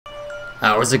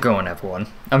How's it going, everyone?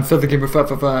 I'm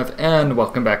PhilTheGamer555, and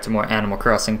welcome back to more Animal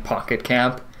Crossing Pocket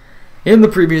Camp. In the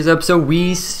previous episode,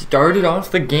 we started off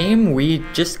the game. We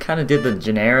just kind of did the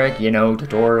generic,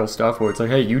 tutorial stuff where it's like,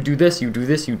 hey, you do this, you do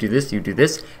this, you do this, you do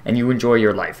this, and you enjoy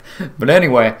your life. But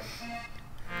anyway,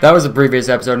 that was the previous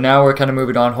episode. Now we're kind of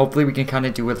moving on. Hopefully we can kind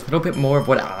of do a little bit more of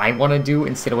what I want to do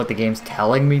instead of what the game's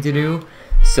telling me to do.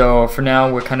 So for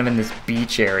now, we're kind of in this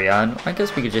beach area, and I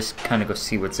guess we could just kind of go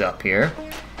see what's up here.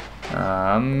 Who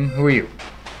are you?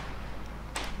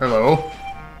 Hello?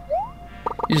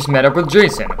 You just met up with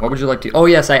Jason. What would you like to... Oh,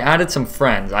 yes, I added some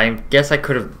friends. I guess I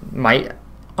might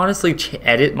honestly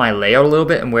edit my layout a little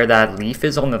bit, and where that leaf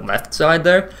is on the left side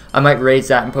there, I might raise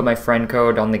that and put my friend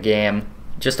code on the game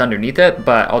just underneath it,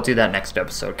 but I'll do that next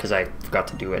episode because I forgot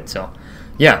to do it, so...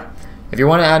 Yeah, if you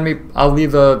want to add me, I'll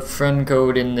leave a friend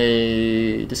code in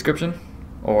the description,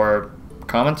 or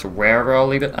comments, or wherever I'll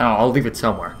leave it. I don't know, I'll leave it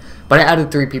somewhere. But I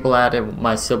added 3 people. I added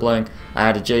my sibling, I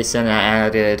added Jason, I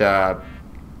added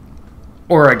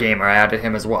Aura Gamer, I added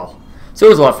him as well. So it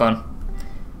was a lot of fun.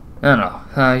 I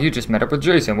don't know, you just met up with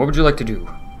Jason. What would you like to do?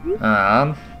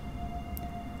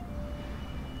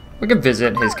 We can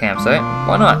visit his campsite.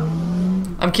 Why not?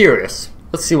 I'm curious.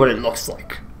 Let's see what it looks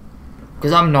like.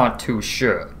 Because I'm not too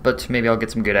sure, but maybe I'll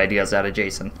get some good ideas out of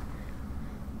Jason.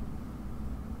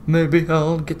 Maybe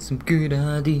I'll get some good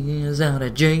ideas out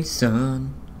of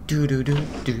Jason. Do.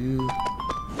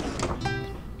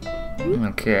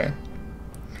 Okay.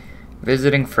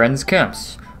 Visiting friends'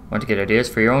 camps. Want to get ideas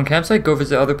for your own campsite? Go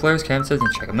visit other players' campsites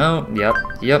and check them out.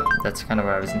 Yep. That's kind of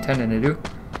what I was intending to do.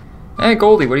 Hey,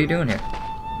 Goldie, what are you doing here?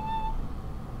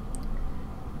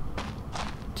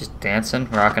 Just dancing,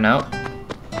 rocking out.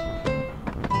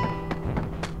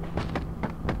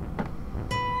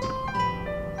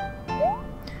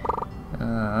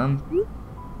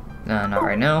 Not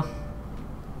right now.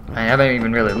 I haven't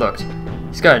even really looked.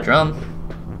 He's got a drum.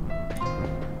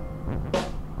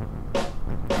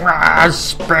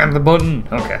 Spam the button.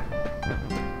 Okay.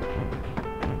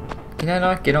 Can I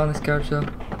not get on this couch though?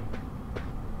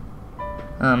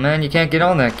 Oh man, you can't get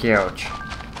on that couch.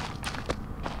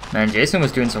 Man, Jason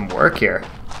was doing some work here.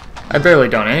 I barely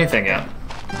done anything yet.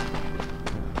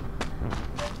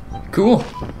 Cool.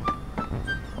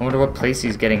 I wonder what place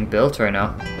he's getting built right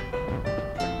now.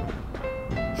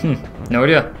 No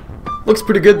idea. Looks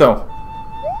pretty good though.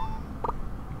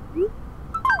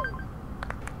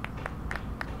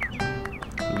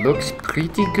 Looks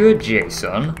pretty good,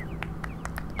 Jason.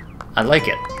 I like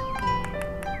it.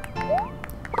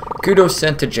 Kudos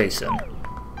sent to Jason.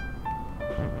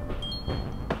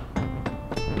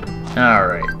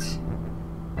 Alright.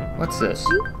 What's this?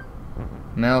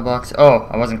 Mailbox. Oh,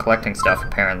 I wasn't collecting stuff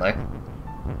apparently.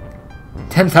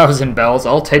 10,000 bells.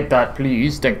 I'll take that,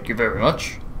 please. Thank you very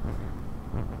much.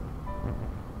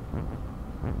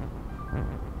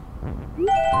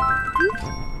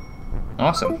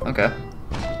 Awesome. Okay.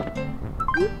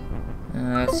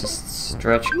 Let's just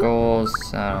stretch goals.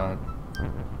 I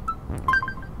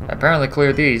apparently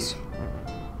cleared these.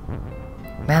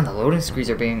 Man, the loading screens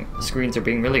are being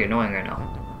really annoying right now.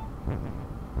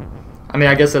 I mean,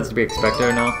 I guess that's to be expected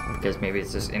right now because maybe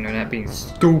it's just internet being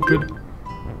stupid.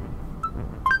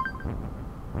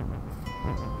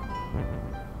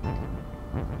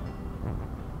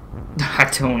 I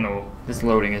don't know. This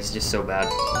loading is just so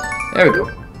bad. There we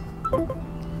go.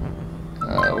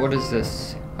 What is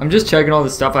this? I'm just checking all the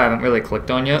stuff I haven't really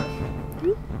clicked on yet.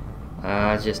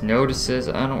 Just notices.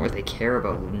 I don't really care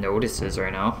about notices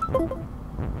right now.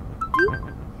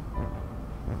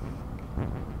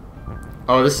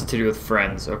 Oh, this is to do with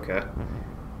friends. Okay.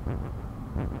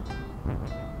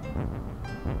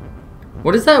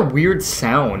 What is that weird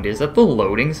sound? Is that the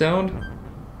loading sound?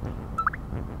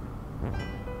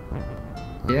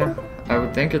 Yeah, I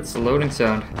would think it's the loading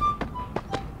sound.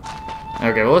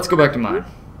 Okay, well, let's go back to mine.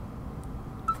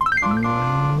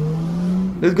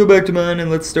 Let's go back to mine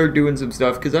and let's start doing some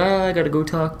stuff, because I gotta go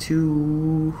talk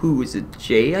to... Who is it?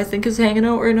 Jay, I think, is hanging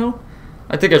out right now?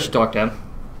 I think I should talk to him.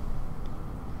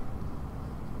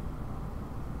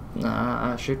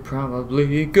 I should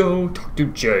probably go talk to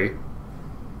Jay.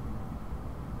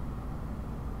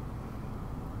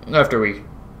 After we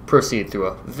proceed through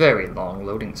a very long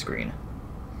loading screen.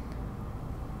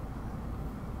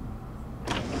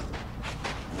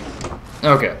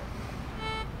 Okay.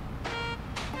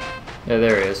 Yeah,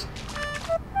 there he is.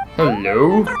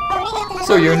 Hello?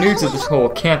 So you're new to this whole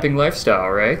camping lifestyle,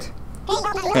 right?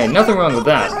 Hey, nothing wrong with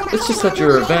that. It's just that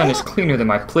your van is cleaner than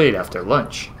my plate after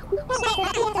lunch.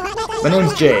 My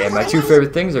name's Jay, and my 2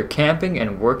 favorite things are camping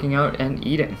and working out and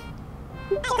eating.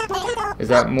 Is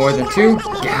that more than 2?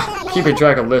 Yeah, keeping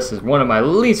track of lists is one of my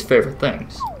least favorite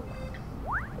things.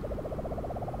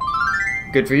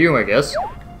 Good for you, I guess.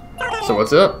 So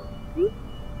what's up?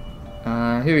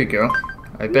 Here you go.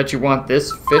 I bet you want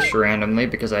this fish randomly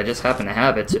because I just happen to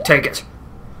have it, so take it.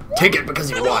 Take it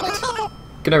because you want it.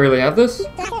 Can I really have this?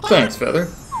 Thanks, Feather.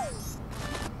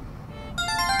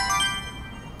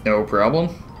 No problem.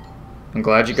 I'm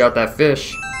glad you got that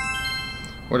fish.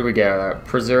 What do we get?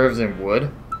 Preserves and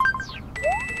wood.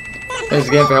 Thanks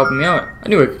again for helping me out. I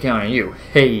knew I could count on you.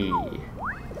 Hey.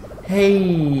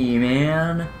 Hey,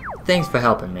 man. Thanks for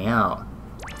helping me out.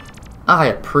 I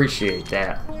appreciate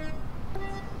that.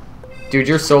 Dude,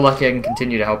 you're so lucky I can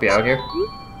continue to help you out here.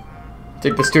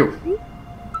 Take this too.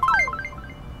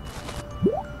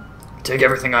 Take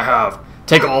everything I have.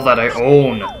 Take all that I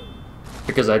own.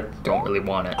 Because I don't really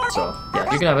want it, so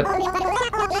yeah, you can have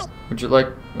it. Would you like,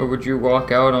 or would you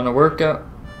walk out on a workout?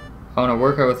 On a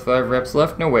workout with 5 reps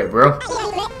left? No way, bro.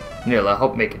 Neil, I'll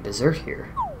help make a dessert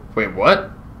here. Wait,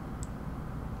 what?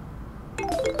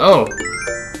 Oh.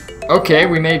 Okay,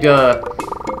 we made a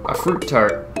fruit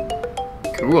tart.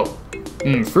 Cool.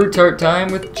 Fruit tart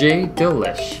time with J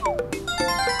Delish.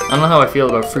 I don't know how I feel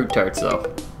about fruit tarts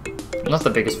though. I'm not the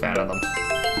biggest fan of them.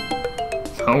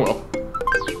 Oh well.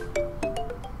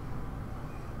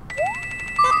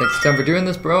 Thanks a ton for doing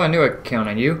this, bro. I knew I could count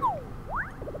on you.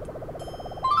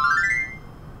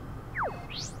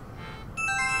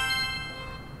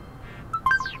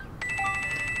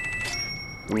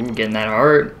 Ooh, getting that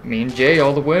heart. Me and Jay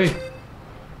all the way.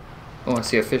 Oh, I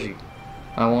see a fishy.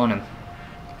 I want him.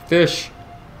 Fish!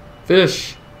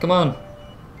 Fish! Come on!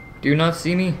 Do you not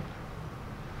see me?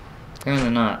 Apparently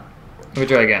not. Let me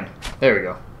try again. There we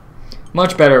go.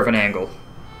 Much better of an angle.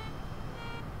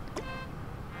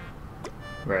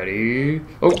 Ready?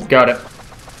 Oh, got it.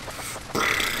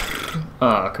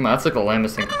 Oh, come on. That's like a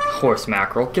lambasting horse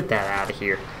mackerel. Get that out of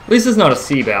here. At least it's not a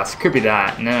sea bass. It could be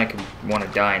that, and then I could want to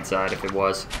die inside if it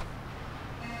was.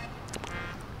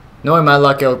 Knowing my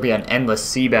luck, it'll be an endless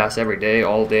sea bass every day,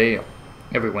 all day,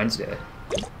 every Wednesday.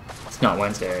 It's not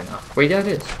Wednesday right now. Wait, yeah, it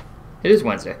is. It is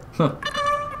Wednesday. Huh.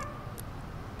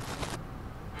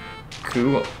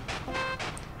 Cool.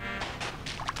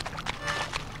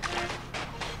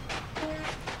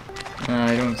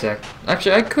 I don't exactly...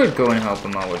 Actually, I could go and help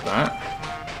him out with that.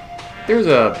 There's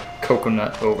a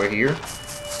coconut over here.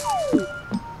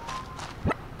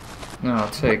 I'll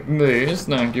take this,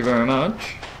 thank you very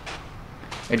much.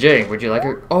 Hey Jay, would you like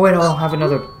it? Oh wait, I'll have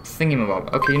another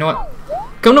thingamabob. Okay, you know what?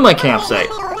 Come to my campsite.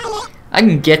 I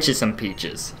can get you some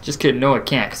peaches. Just kidding, no I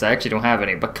can't because I actually don't have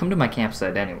any, but come to my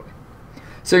campsite anyway.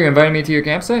 So you're inviting me to your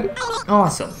campsite?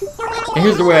 Awesome. And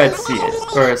here's the way I'd see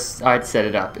it, or I'd set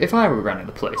it up, if I were running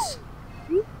the place.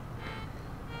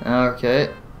 Okay.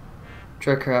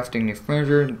 Try crafting new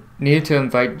furniture. Need to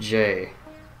invite Jay.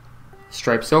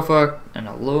 Striped sofa and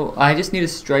a low. I just need a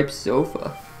striped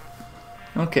sofa.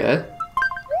 Okay.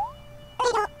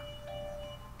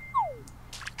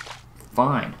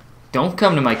 Fine. Don't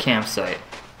come to my campsite.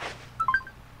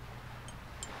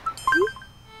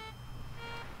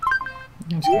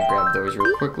 I'm just gonna grab those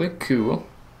real quickly. Cool.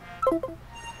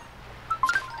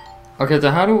 Okay,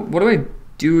 so what do I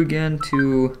do again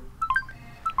to...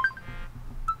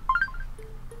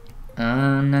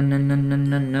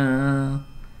 no.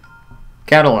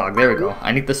 Catalog, there we go.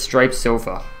 I need the striped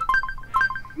sofa.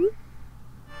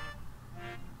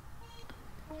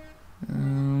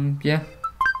 Yeah.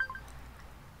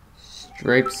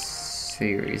 Striped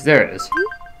series, there it is.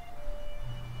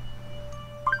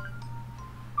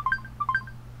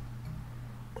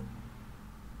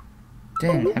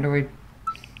 Dang, how do I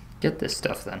get this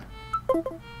stuff then?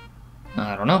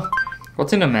 I don't know.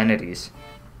 What's in amenities?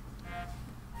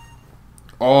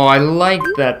 Oh, I like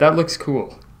that. That looks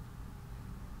cool.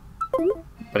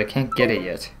 But I can't get it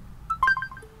yet.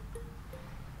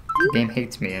 The game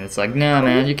hates me and it's like, nah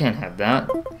man, you can't have that.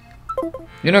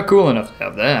 You're not cool enough to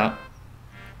have that.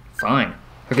 Fine.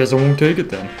 I guess I won't take it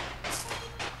then.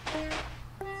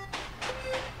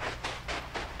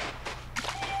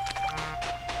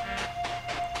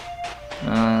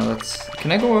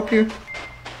 Can I go up here?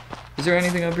 Is there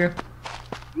anything up here?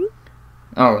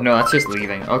 Oh, no, that's just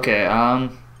leaving. Okay,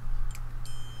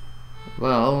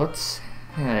 well, let's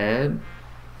head...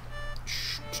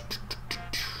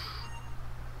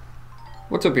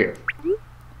 What's up here?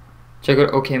 Check out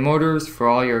OK Motors for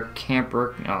all your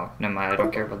camper... Oh, never mind, I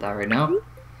don't care about that right now.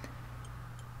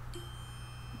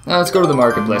 Let's go to the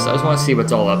marketplace. I just want to see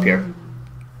what's all up here.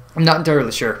 I'm not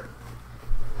entirely sure.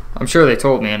 I'm sure they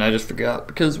told me and I just forgot.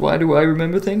 Because why do I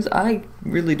remember things? I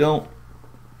really don't.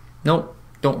 Nope,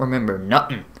 don't remember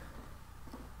nothing.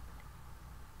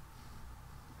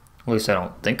 At least I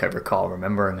don't think I recall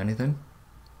remembering anything.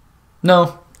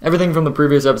 No, Everything from the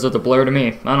previous episode's a blur to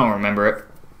me. I don't remember it.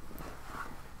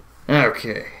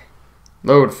 Okay.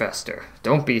 Load faster.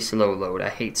 Don't be slow load. I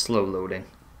hate slow loading.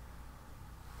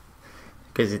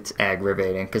 Because it's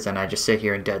aggravating. Because then I just sit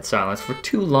here in dead silence for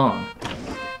too long.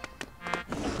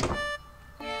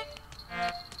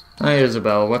 Hi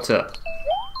Isabel, what's up?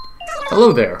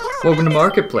 Hello there. Welcome to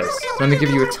Marketplace. Let me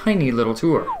give you a tiny little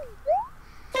tour.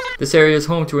 This area is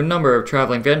home to a number of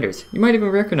traveling vendors. You might even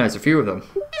recognize a few of them.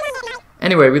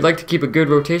 Anyway, we'd like to keep a good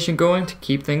rotation going to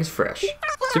keep things fresh.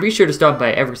 So be sure to stop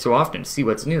by every so often to see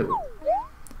what's new.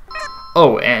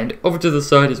 Oh, and over to the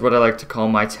side is what I like to call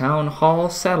my town hall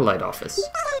satellite office.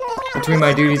 Between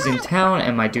my duties in town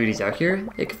and my duties out here,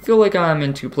 it can feel like I'm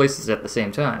in two places at the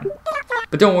same time.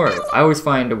 But don't worry, I always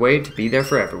find a way to be there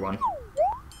for everyone.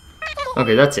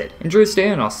 Okay, that's it. Enjoy your stay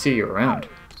and I'll see you around.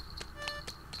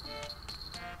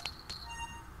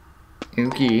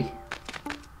 Okay.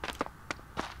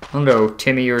 Hello,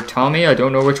 Timmy or Tommy, I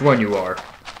don't know which one you are.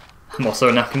 I'm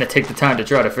also not going to take the time to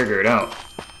try to figure it out.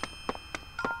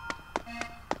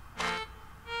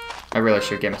 I really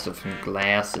should get myself some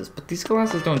glasses, but these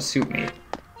glasses don't suit me.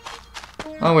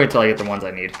 I'll wait till I get the ones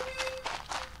I need.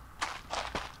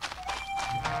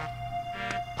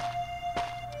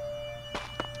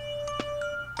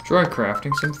 Try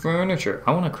crafting some furniture.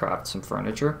 I want to craft some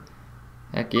furniture.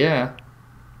 Heck yeah.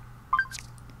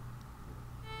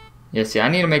 Yeah, see, I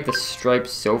need to make the striped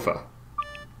sofa.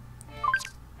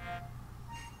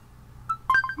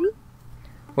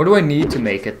 What do I need to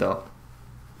make it, though?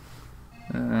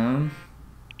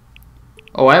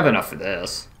 Oh, I have enough for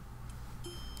this.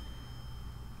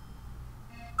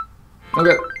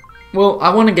 Okay. Well,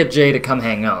 I want to get Jay to come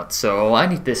hang out, so I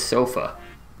need this sofa.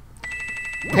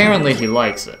 Apparently he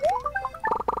likes it.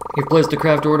 You've placed a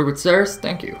craft order with Ceres?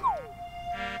 Thank you.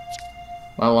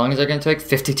 How long is that going to take?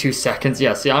 52 seconds?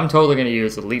 Yeah, see, I'm totally going to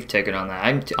use the leaf ticket on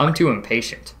that. I'm too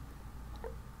impatient.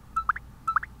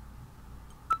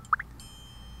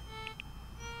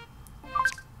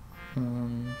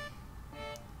 Hang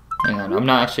on, I'm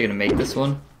not actually going to make this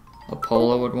one.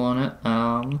 Apollo would want it.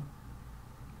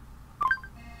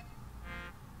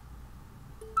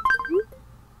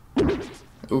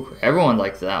 Ooh, everyone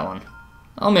likes that one.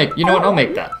 You know what, I'll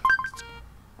make that.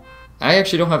 I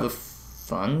actually don't have the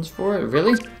funds for it?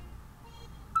 Really?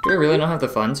 Do I really not have the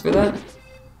funds for that?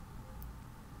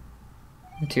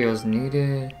 Materials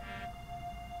needed.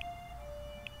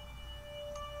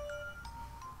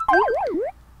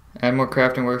 Add more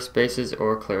crafting workspaces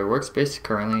or clear workspace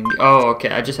currently. Oh, okay.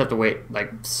 I just have to wait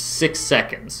like 6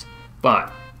 seconds.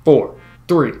 5, 4,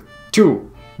 3,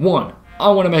 2, 1. I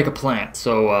want to make a plant,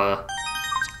 so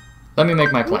let me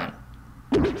make my plan.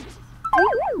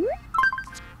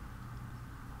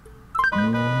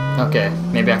 Okay,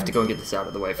 maybe I have to go and get this out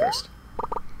of the way first.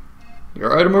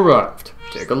 Your item arrived.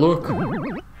 Take a look.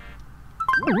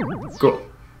 Cool.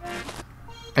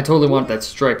 I totally want that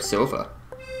striped sofa.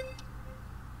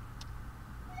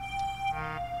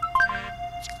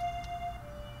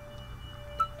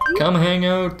 Come hang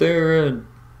out there,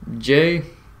 Jay.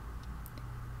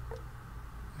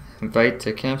 Invite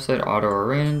to campsite, auto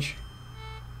arrange.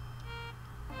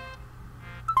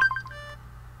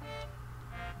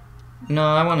 No,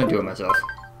 I want to do it myself.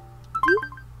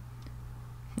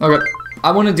 Okay,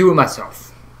 I want to do it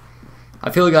myself.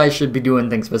 I feel like I should be doing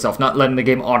things myself, not letting the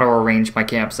game auto-arrange my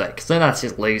campsite, because then that's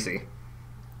just lazy.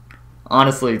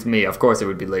 Honestly, it's me. Of course it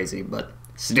would be lazy, but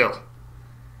still.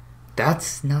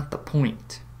 That's not the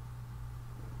point.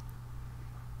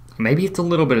 Maybe it's a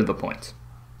little bit of the point,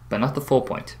 but not the full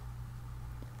point.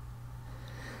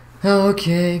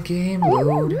 Okay, game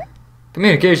load.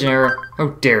 Communication error. How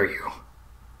dare you?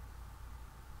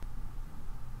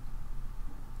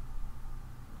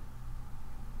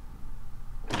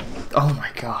 Oh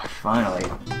my gosh, finally.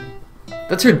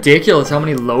 That's ridiculous how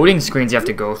many loading screens you have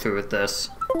to go through with this.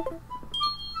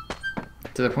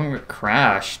 To the point where it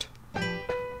crashed.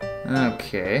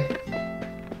 Okay.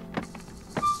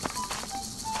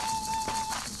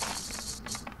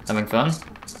 Having fun?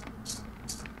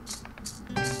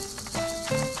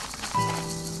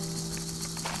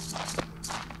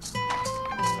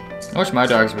 I wish my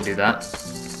dogs would do that.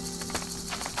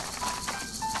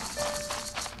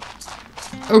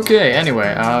 Okay,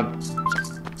 anyway,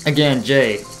 again,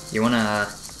 Jay, you wanna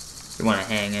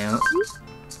hang out?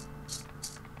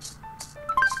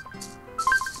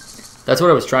 That's what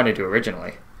I was trying to do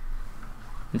originally.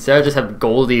 Instead, I just have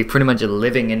Goldie pretty much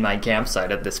living in my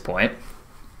campsite at this point.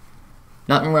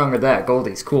 Nothing wrong with that,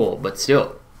 Goldie's cool, but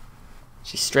still.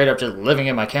 She's straight up just living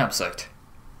in my campsite.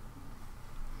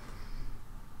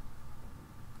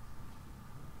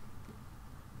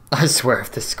 I swear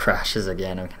if this crashes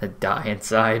again, I'm gonna die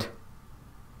inside.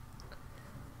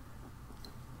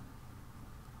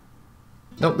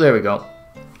 Nope, there we go.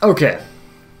 Okay.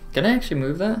 Can I actually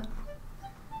move that?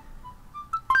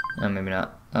 Oh, maybe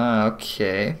not.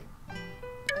 Okay.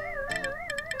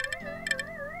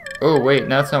 Oh, wait,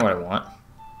 no, that's not what I want.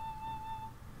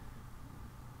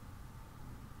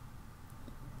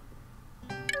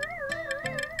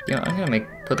 You know, I'm gonna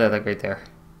put that like right there.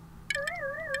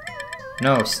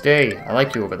 No, stay. I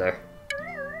like you over there.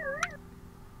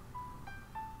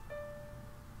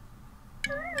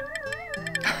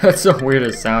 That's the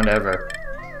weirdest sound ever.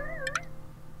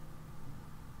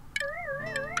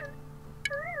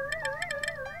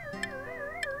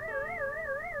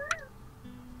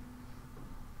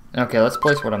 Okay, let's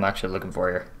place what I'm actually looking for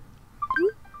here.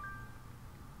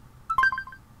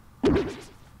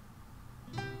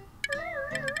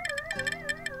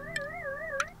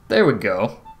 There we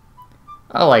go.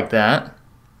 I like that.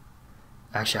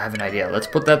 Actually, I have an idea. Let's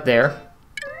put that there.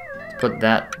 Let's put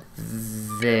that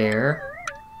there.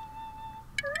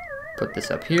 Put this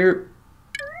up here.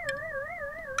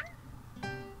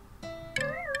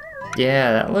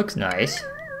 Yeah, that looks nice.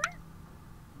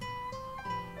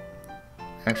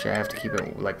 Actually, I have to keep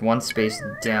it like one space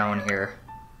down here.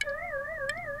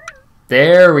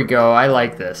 There we go. I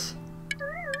like this.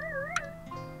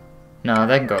 No,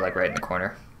 that can go like right in the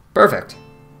corner. Perfect.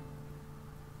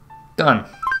 Done.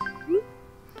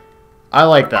 I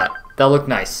like that. That looked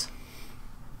nice.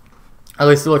 At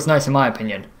least it looks nice in my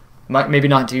opinion. Maybe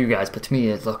not to you guys, but to me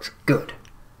it looked good.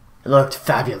 It looked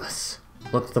fabulous.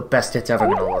 It looked the best it's ever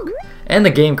gonna look. And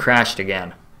the game crashed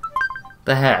again.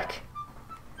 The heck.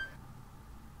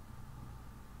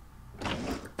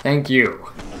 Thank you.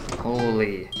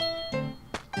 Holy.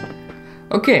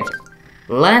 Okay.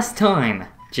 Last time,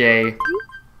 Jay.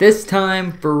 This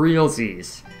time for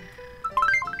realsies.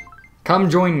 Come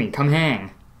join me. Come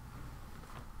hang.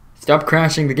 Stop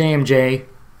crashing the game, Jay.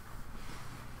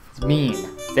 It's mean.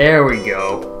 There we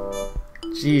go.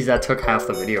 Jeez, that took half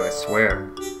the video, I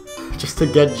swear. Just to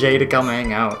get Jay to come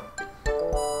hang out.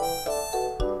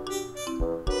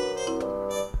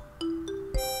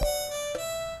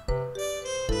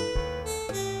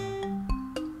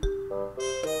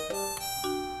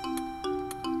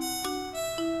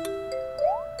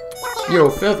 Yo,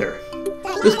 Feather.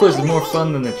 This place is more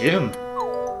fun than the gym.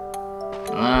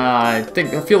 I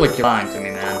feel like you're lying to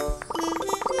me, man.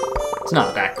 It's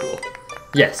not that cool.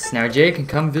 Yes, now Jay can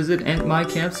come visit at my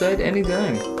campsite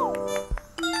anytime.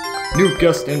 New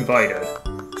guest invited.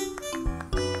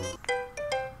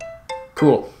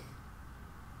 Cool.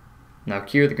 Now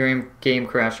cue the game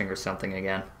crashing or something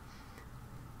again.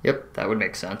 Yep, that would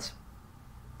make sense.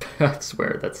 I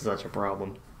swear, that's such a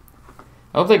problem.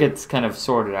 I don't think it's kind of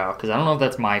sorted out, because I don't know if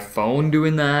that's my phone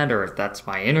doing that, or if that's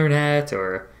my internet,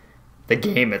 or the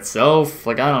game itself.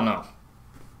 Like, I don't know.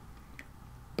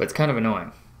 But it's kind of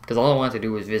annoying, because all I wanted to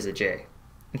do was visit Jay.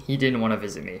 And he didn't want to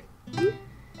visit me.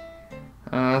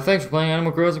 Thanks for playing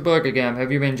Animal Crossing Pocket Camp. Have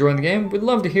you been enjoying the game? We'd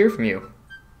love to hear from you.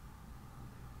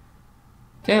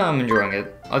 Yeah, I'm enjoying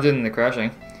it. Other than the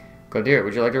crashing. Good dear,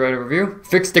 would you like to write a review?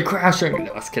 Fix the crashing!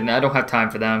 No, I was kidding. I don't have time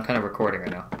for that. I'm kind of recording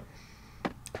right now.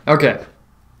 Okay.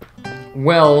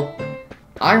 Well,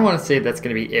 I want to say that's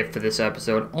going to be it for this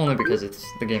episode, only because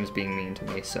the game's being mean to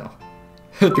me, so...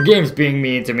 the game's being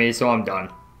mean to me, so I'm done.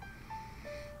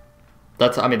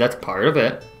 That's part of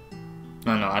it.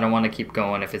 No, I don't want to keep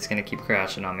going if it's going to keep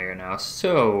crashing on me right now.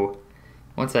 So,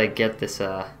 once I get this,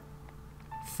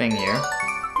 thing here.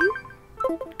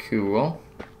 Cool.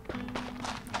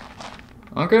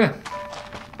 Okay.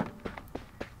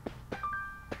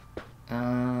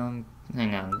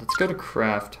 Hang on, let's go to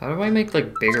craft. How do I make,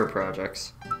 like, bigger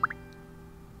projects?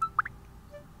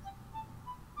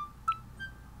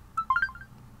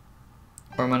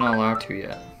 Or am I not allowed to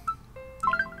yet?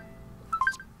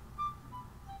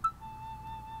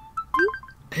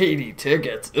 80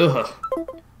 tickets, ugh.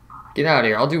 Get out of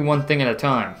here, I'll do one thing at a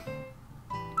time.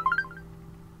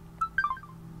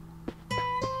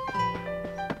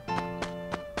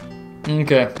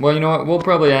 Okay, well, you know what? We'll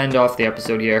probably end off the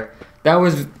episode here. That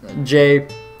was Jay.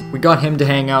 We got him to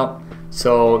hang out.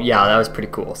 So, yeah, that was pretty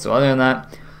cool. So, other than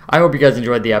that, I hope you guys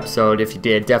enjoyed the episode. If you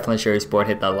did, definitely share your support.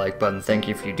 Hit that like button. Thank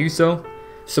you if you do so.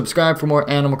 Subscribe for more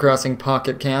Animal Crossing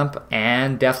Pocket Camp.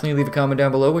 And definitely leave a comment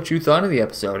down below what you thought of the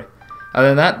episode. Other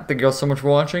than that, thank you all so much for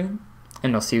watching.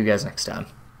 And I'll see you guys next time.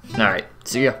 Alright,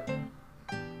 see ya.